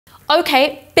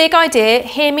Okay, big idea,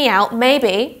 hear me out.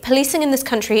 Maybe policing in this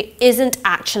country isn't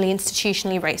actually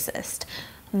institutionally racist.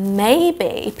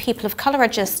 Maybe people of colour are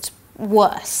just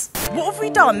worse. What have we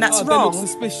done that's wrong? They look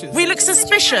suspicious. We look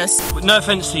suspicious. No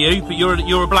offence to you, but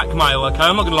you're a black male, okay?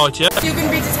 I'm not going to lie to you. You're going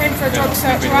to be detained for a drug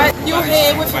search, right? You're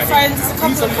here with your friends, there's a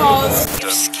couple of cars.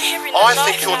 You're scaring I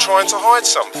think you're trying to hide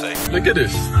something. Look at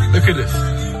this. Look at this.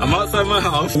 I'm outside my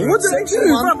house. What did I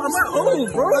do? I'm at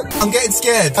home, bro. I'm getting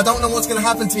scared. I don't know what's going to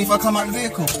happen to me if I come out of the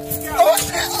vehicle.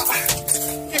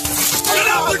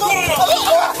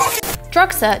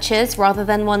 Drug searches, rather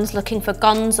than ones looking for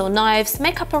guns or knives,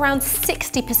 make up around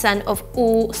 60% of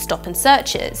all stop and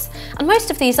searches. And most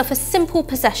of these are for simple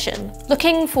possession,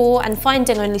 looking for and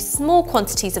finding only small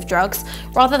quantities of drugs,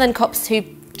 rather than cops who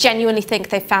genuinely think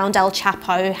they found El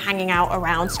Chapo hanging out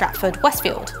around Stratford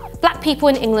Westfield. Black people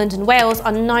in England and Wales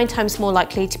are 9 times more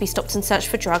likely to be stopped and searched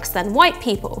for drugs than white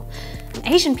people. And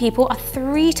Asian people are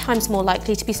 3 times more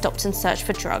likely to be stopped and searched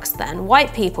for drugs than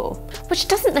white people. Which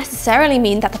doesn't necessarily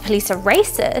mean that the police are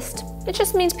racist, it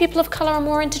just means people of colour are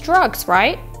more into drugs,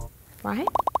 right? Right?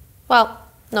 Well,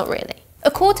 not really.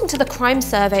 According to the Crime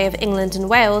Survey of England and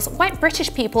Wales, white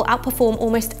British people outperform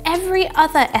almost every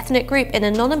other ethnic group in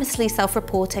anonymously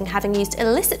self-reporting having used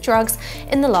illicit drugs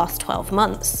in the last 12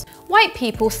 months. White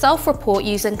people self-report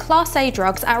using Class A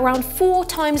drugs at around 4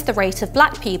 times the rate of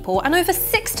black people and over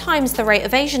 6 times the rate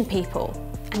of Asian people.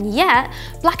 And yet,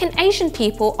 black and Asian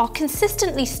people are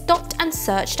consistently stopped and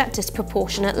searched at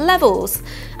disproportionate levels.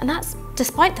 And that's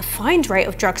despite the find rate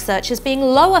of drug searches being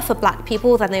lower for black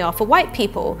people than they are for white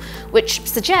people, which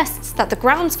suggests that the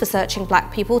grounds for searching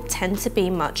black people tend to be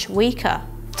much weaker.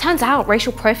 Turns out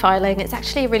racial profiling is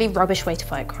actually a really rubbish way to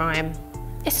fight crime.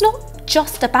 It's not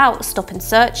just about stop and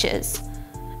searches.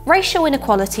 Racial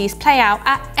inequalities play out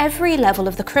at every level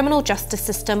of the criminal justice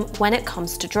system when it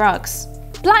comes to drugs.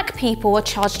 Black people are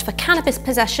charged for cannabis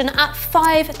possession at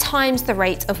 5 times the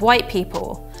rate of white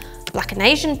people. Black and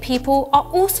Asian people are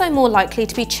also more likely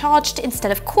to be charged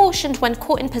instead of cautioned when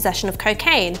caught in possession of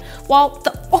cocaine, while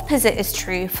the opposite is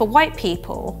true for white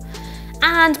people.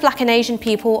 And black and Asian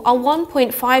people are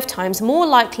 1.5 times more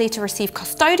likely to receive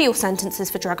custodial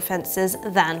sentences for drug offences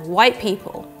than white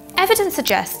people. Evidence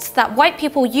suggests that white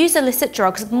people use illicit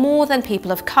drugs more than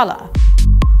people of colour.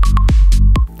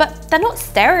 But they're not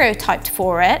stereotyped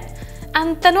for it,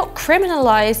 and they're not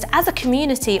criminalised as a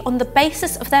community on the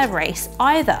basis of their race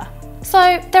either.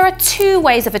 So there are 2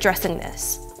 ways of addressing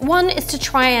this. One is to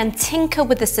try and tinker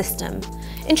with the system,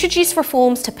 introduce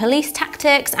reforms to police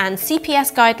tactics and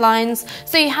CPS guidelines,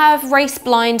 so you have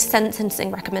race-blind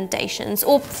sentencing recommendations,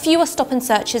 or fewer stop and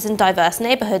searches in diverse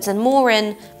neighbourhoods and more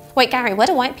in... Wait, Gary, where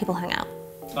do white people hang out?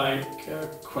 Like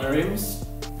aquariums?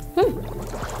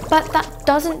 But that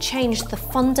doesn't change the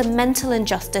fundamental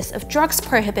injustice of drugs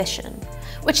prohibition,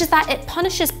 which is that it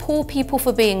punishes poor people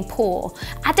for being poor,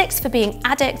 addicts for being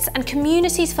addicts, and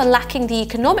communities for lacking the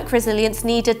economic resilience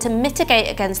needed to mitigate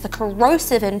against the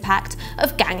corrosive impact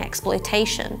of gang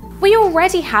exploitation. We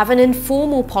already have an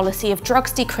informal policy of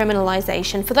drugs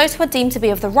decriminalisation for those who are deemed to be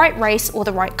of the right race or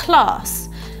the right class.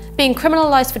 Being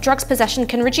criminalised for drugs possession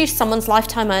can reduce someone's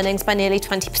lifetime earnings by nearly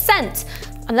 20%,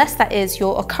 unless that is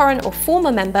you're a current or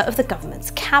former member of the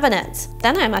government's cabinet.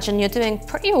 Then I imagine you're doing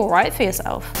pretty all right for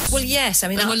yourself. Well, yes, I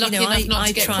mean,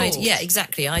 I tried, yeah,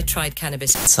 exactly, I tried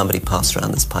cannabis. Somebody passed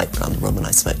around this pipe around the room and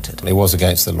I smoked it. It was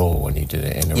against the law when you did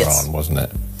it in Iran, wasn't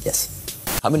it? Yes.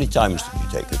 How many times did you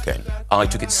take cocaine? I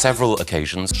took it several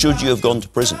occasions. Should you have gone to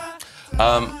prison?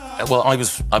 Well, I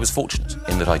was fortunate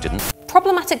in that I didn't.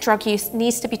 Problematic drug use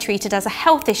needs to be treated as a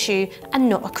health issue and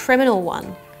not a criminal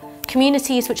one.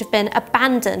 Communities which have been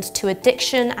abandoned to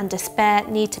addiction and despair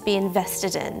need to be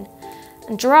invested in.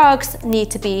 And drugs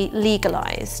need to be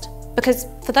legalised. Because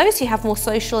for those who have more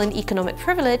social and economic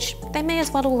privilege, they may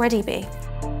as well already be.